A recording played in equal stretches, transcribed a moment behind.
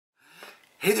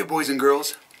Hey there, boys and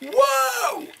girls.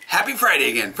 Whoa! Happy Friday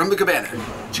again from the Cabana.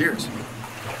 Cheers.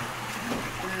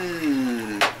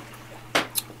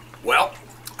 Well,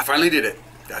 I finally did it.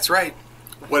 That's right.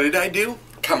 What did I do?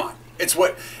 Come on. It's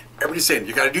what everybody's saying.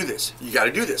 You gotta do this. You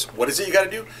gotta do this. What is it you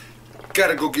gotta do?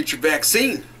 Gotta go get your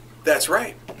vaccine. That's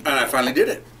right. And I finally did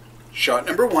it. Shot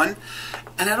number 1.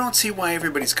 And I don't see why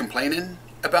everybody's complaining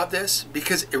about this,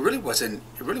 because it really wasn't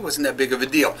that big of a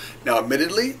deal. Now,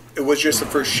 admittedly, it was just the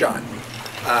first shot.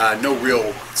 No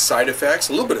real side effects.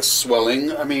 A little bit of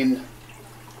swelling. I mean,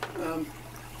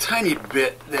 tiny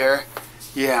bit there.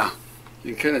 Yeah,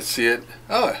 you can kind of see it.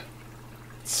 Oh,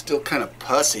 it's still kind of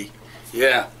pussy.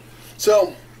 Yeah.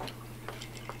 So,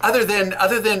 other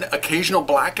than occasional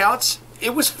blackouts,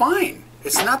 it was fine.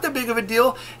 It's not that big of a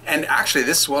deal. And actually,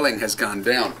 this swelling has gone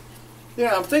down.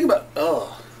 Yeah, I'm thinking about.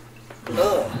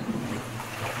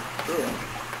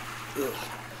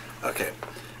 Okay.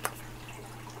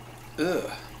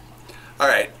 All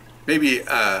right. Maybe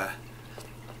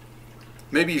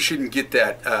you shouldn't get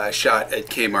that shot at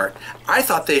Kmart. I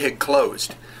thought they had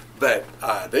closed, but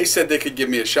they said they could give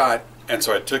me a shot, and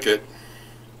so I took it.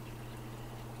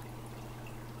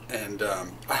 And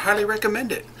I highly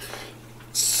recommend it.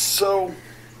 So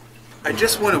I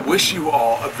just want to wish you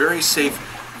all a very safe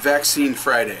Vaccine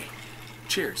Friday.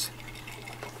 Cheers.